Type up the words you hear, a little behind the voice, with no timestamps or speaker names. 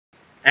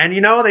And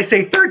you know, they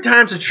say third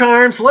time's a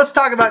charm, so let's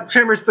talk about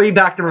Tremors 3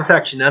 Back to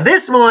Perfection. Now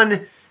this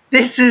one,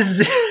 this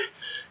is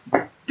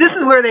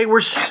where they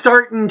were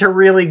starting to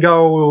really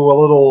go a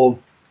little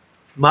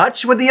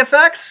much with the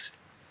effects.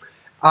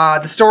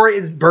 The story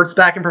is Bert's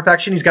back in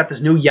perfection. He's got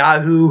this new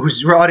Yahoo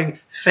who's running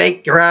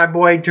fake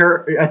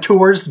Graboid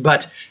tours,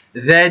 but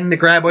then the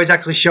Graboids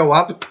actually show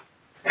up.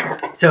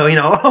 So, you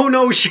know, oh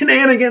no,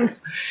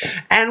 shenanigans.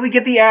 And we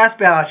get the Ass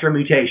Blaster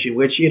mutation,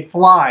 which it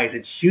flies.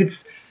 It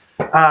shoots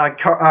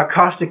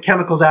caustic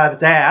chemicals out of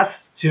its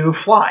ass to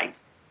fly.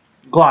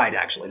 Glide,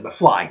 actually, but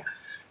fly.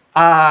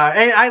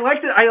 And I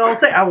like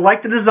I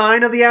like the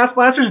design of the Ass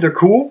Blasters. They're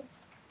cool.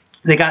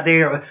 They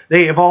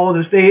evolved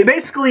this. They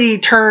basically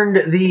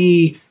turned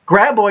the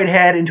Graboid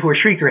head into a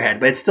Shrieker head,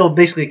 but it's still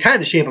basically kind of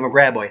the shape of a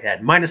Graboid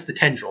head, minus the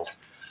tendrils.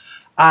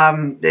 I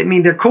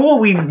mean, they're cool.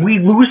 We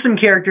lose some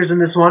characters in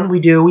this one. We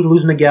do. We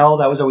lose Miguel.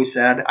 That was always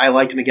sad. I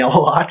liked Miguel a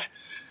lot.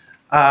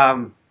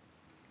 Yeah,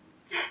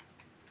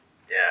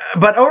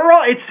 but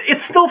overall,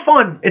 it's still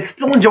fun. It's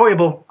still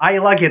enjoyable. I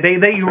like it.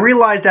 They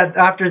realized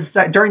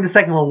that during the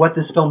second one what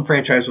this film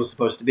franchise was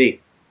supposed to be.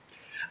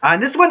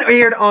 And this one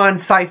aired on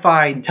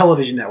Sci-Fi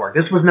Television Network.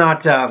 This was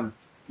not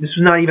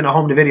even a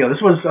home-to-video.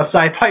 This was a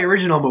Sci-Fi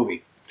original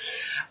movie.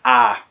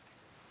 And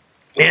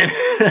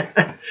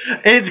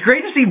it's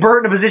great to see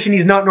Bert in a position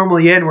he's not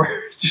normally in, where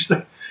it's just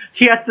like,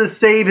 he has to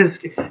save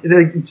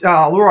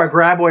lure a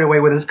Graboid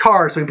away with his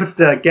car, so he puts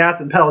the gas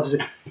and pellets.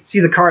 Just, see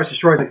the car is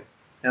destroyed. He's like,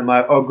 am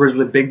I a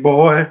grizzly big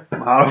boy?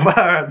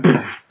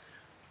 My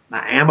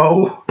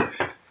ammo.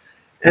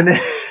 And then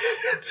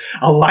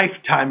a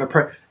lifetime of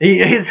he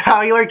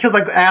kills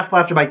like Ass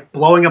Blaster by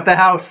blowing up the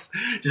house.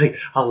 Just like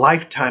a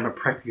lifetime of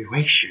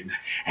preparation,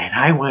 and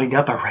I wind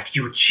up a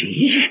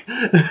refugee.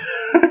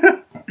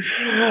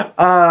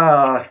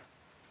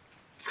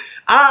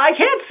 I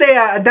can't say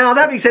now.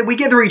 That being said, we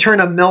get the return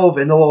of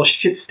Melvin, the little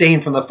shit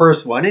stain from the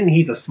first one, and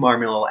he's a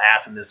smart little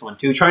ass in this one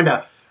too, trying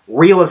to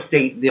real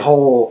estate the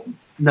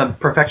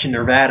Perfection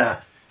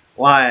Nevada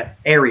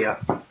area.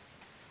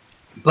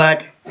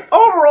 But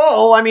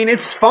overall, I mean,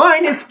 it's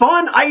fine. It's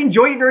fun. I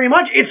enjoy it very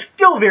much. It's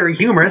still very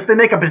humorous. They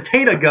make a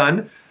potato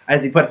gun,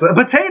 as he puts it. A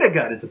potato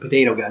gun. It's a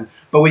potato gun.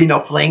 But with,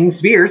 flaming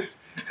spears.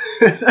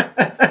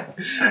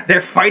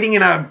 They're fighting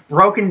in a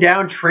broken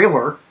down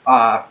trailer.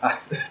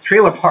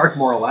 Trailer park,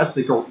 more or less.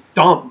 They go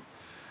dumb.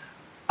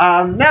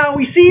 Now,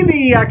 we see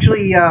the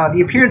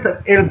appearance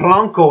of El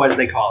Blanco, as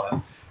they call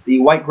him. The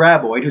white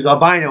Graboid, who's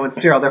albino and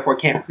sterile, therefore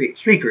can't create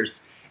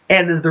Shriekers.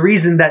 And is the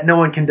reason that no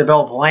one can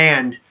develop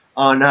land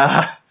on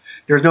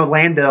there's no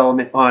land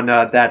element on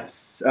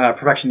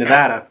Perfection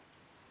Nevada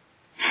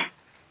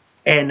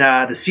and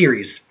the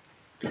series,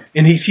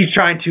 and he's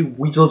trying to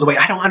weasel his way.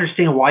 I don't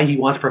understand why he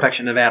wants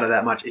Perfection Nevada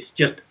that much. It's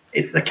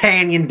a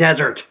canyon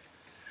desert,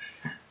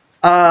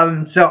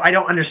 so I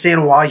don't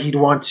understand why he'd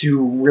want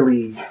to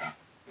really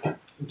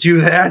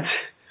do that.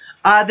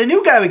 The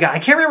new guy we got, I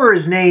can't remember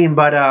his name,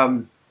 but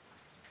I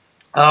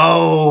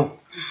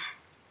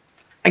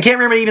can't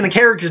remember even the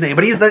character's name,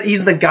 but he's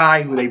the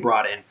guy who they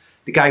brought in.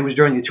 The guy who was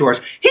doing the tours.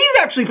 He's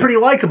actually pretty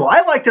likable.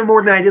 I liked him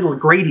more than I did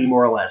Grady,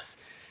 more or less.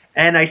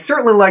 And I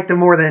certainly liked him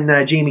more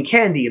than Jamie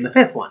Candy in the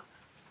fifth one.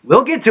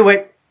 We'll get to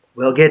it.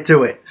 We'll get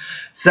to it.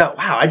 So,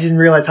 wow, I didn't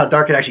realize how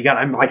dark it actually got.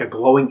 I'm like a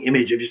glowing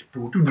image of just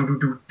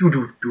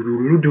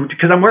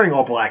because I'm wearing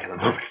all black at the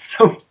moment.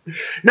 So,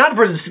 not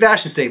for the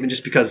fashion statement,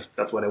 just because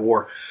that's what I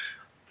wore.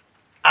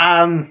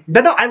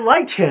 But no, I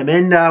liked him.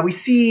 And we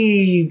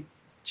see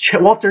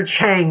Walter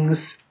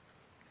Chang's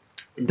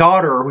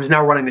daughter, who's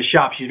now running the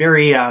shop. She's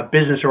very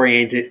business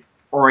oriented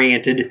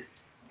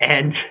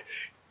and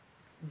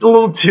a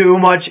little too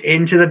much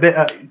into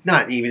the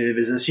not even the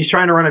business. She's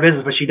trying to run a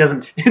business, but she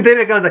doesn't. Then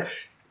it goes like,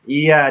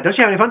 yeah, don't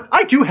you have any fun?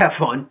 I do have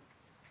fun.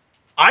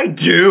 I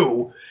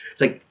do.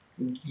 It's like,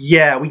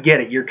 yeah, we get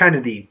it. You're kind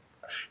of the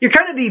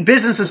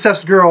business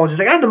obsessed girl. Just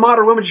like, I'm the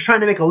modern woman just trying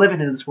to make a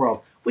living in this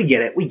world. We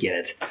get it. We get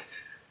it.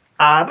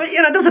 But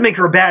it doesn't make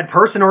her a bad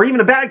person or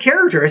even a bad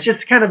character. It's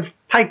just kind of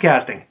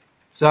typecasting.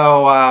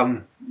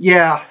 So,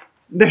 yeah,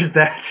 there's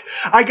that.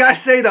 I gotta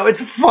say, though,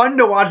 it's fun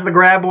to watch the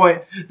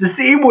Graboid. The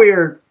scene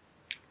where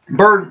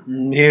Bert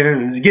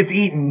gets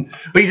eaten,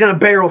 but he's in a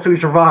barrel, so he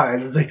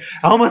survives. It's like,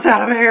 almost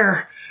out of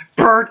air.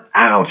 Bert,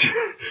 out.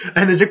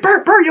 And there's like,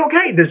 Bert, you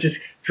okay? There's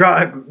just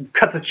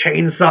cuts a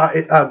chainsaw,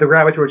 the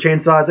Graboid through a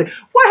chainsaw. It's like,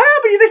 what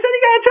happened? They said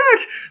he got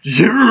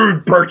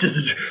attacked. Bert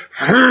just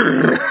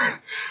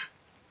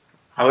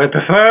I would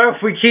prefer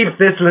if we keep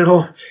this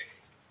little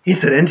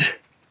incident,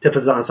 tip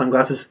his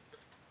sunglasses,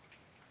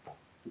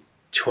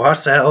 to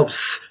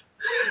ourselves.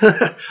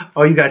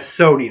 Oh, you guys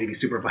so need to be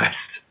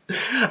supervised.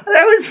 That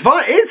was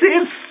fun.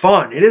 It's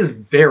fun. It is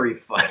very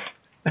fun.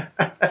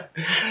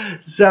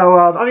 So,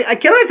 I mean,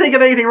 can I think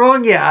of anything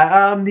wrong?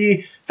 Yeah.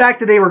 The fact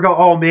that they were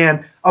oh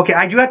man. Okay,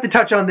 I do have to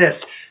touch on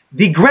this.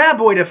 The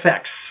Graboid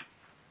effects.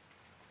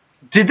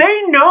 Did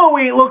they know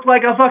it looked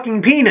like a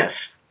fucking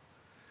penis?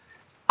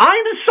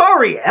 I'm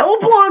sorry, El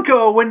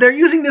Blanco, when they're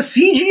using the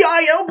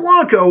CGI El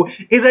Blanco,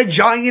 is a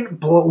giant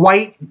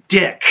white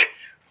dick.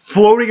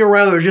 floating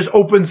around. It just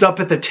opens up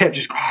at the tip.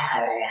 Just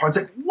it's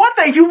like, what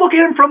the? If you look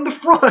at him from the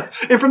front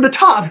and from the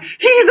top,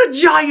 he's a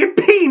giant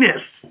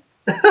penis.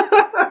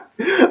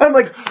 I'm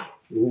like,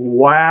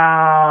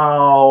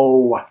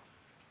 wow.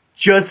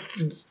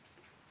 Just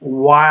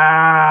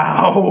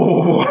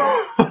wow.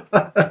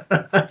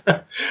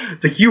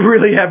 It's like, you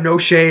really have no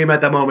shame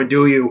at the moment,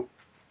 do you?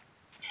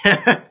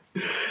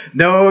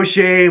 No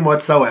shame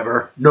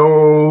whatsoever.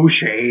 No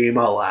shame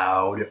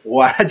allowed.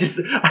 Why?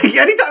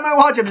 Anytime I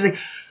watch it, I'm just like,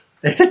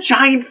 it's a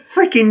giant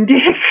freaking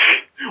dick.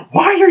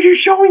 Why are you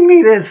showing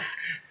me this?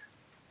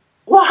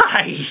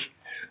 Why?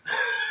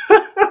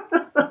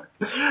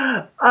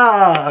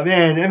 Oh,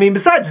 man. I mean,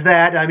 besides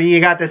that, I mean, you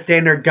got the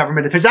standard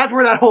government official. That's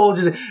where that whole,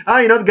 the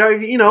guy,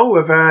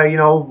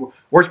 if,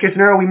 worst case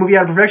scenario, we move you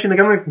out of profession, the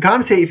government can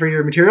compensate you for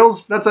your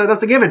materials. That's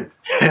a given.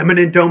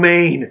 Eminent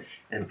domain.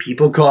 And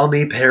people call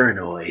me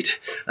paranoid.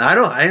 I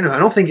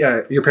don't think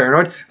you're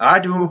paranoid. I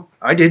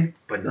did,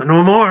 but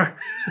no more.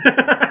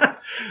 That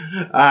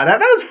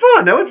was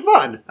fun. That was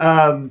fun.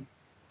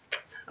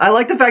 I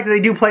like the fact that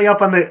they do play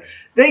up on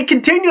they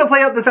continue to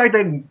play up the fact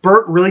that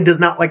Bert really does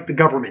not like the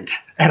government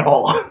at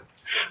all.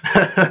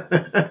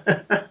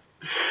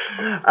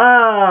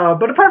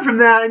 But apart from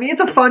that, I mean, it's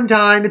a fun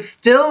time. It's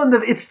still in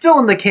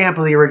the camp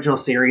of the original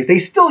series. They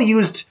still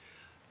used.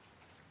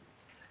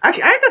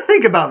 Actually, I have to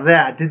think about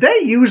that. Did they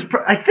use?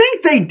 I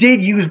think they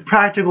did use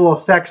practical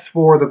effects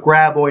for the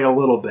graboid a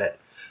little bit.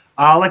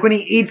 Like when he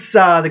eats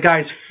the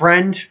guy's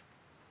friend,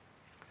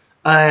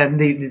 and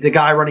the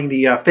guy running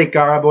the fake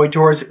graboid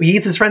tours, he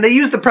eats his friend. They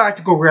used the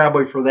practical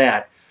graboid for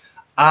that.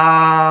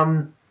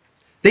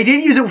 They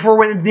did use it for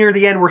when near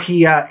the end where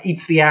he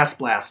eats the ass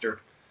blaster.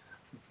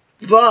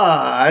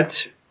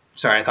 But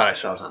sorry, I thought I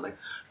saw something.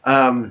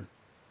 Apart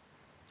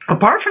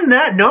from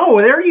that,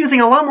 no, they're using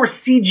a lot more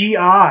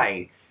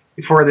CGI.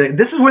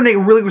 This is when they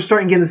really were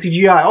starting getting the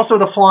CGI. Also,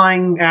 the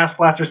flying ass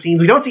blaster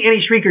scenes. We don't see any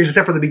shriekers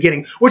except for the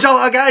beginning, which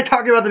I gotta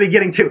talk about the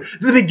beginning too.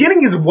 The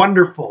beginning is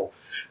wonderful.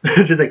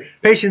 It's just like,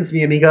 patience,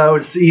 mi amigo.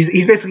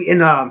 He's basically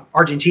in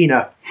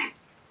Argentina,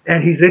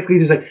 and he's basically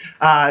just like,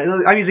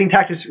 I'm using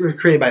tactics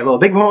created by Little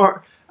Big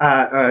Horn,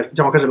 because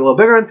they're a little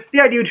bigger.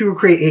 The idea to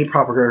create a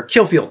proper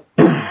kill field.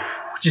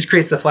 Just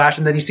creates the flash,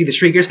 and then you see the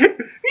shriekers.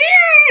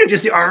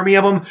 Just the army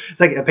of them.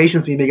 It's like,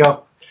 patience, mi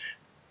amigo.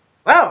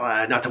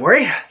 Well, not to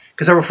worry.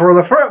 Because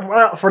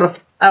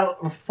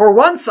for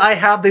once, I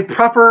have the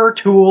proper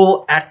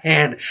tool at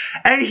hand.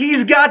 And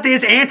he's got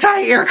this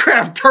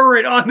anti-aircraft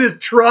turret on this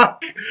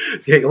truck.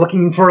 Okay,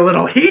 looking for a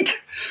little heat.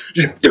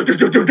 Just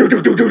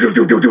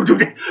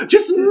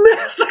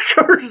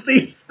massacres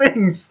these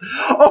things.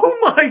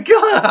 Oh my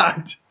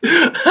god.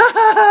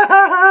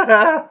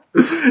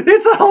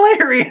 It's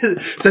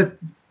hilarious.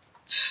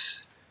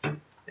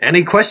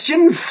 Any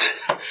questions?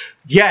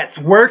 Yes,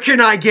 where can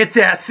I get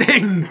that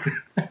thing?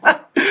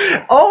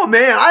 Oh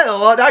man,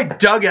 I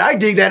dug it. I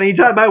dig that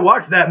anytime I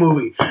watch that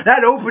movie.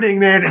 That opening,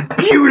 man, is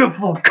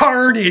beautiful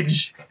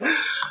carnage.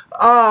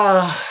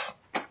 But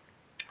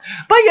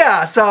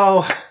yeah,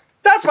 so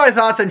that's my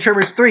thoughts on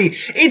Tremors 3.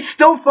 It's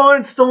still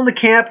fun, it's still in the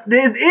camp.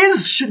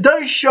 It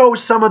does show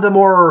some of the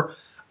more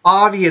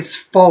obvious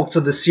faults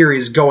of the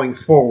series going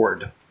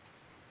forward.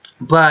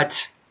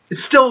 But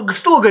it's still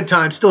a good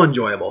time, still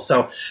enjoyable.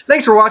 So,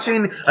 thanks for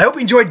watching. I hope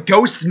you enjoyed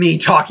Ghost Me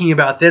talking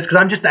about this, because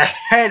I'm just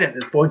ahead at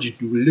this point.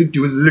 Wait.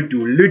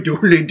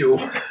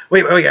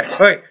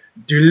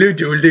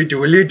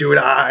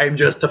 I'm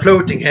just a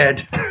floating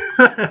head.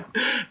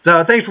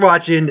 So, thanks for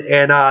watching,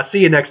 and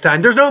see you next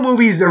time. There's no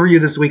movies to review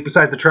this week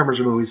besides the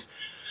Tremors movies,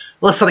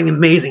 unless something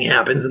amazing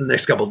happens in the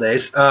next couple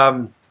days.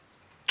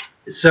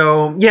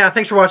 So, yeah,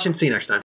 thanks for watching. See you next time.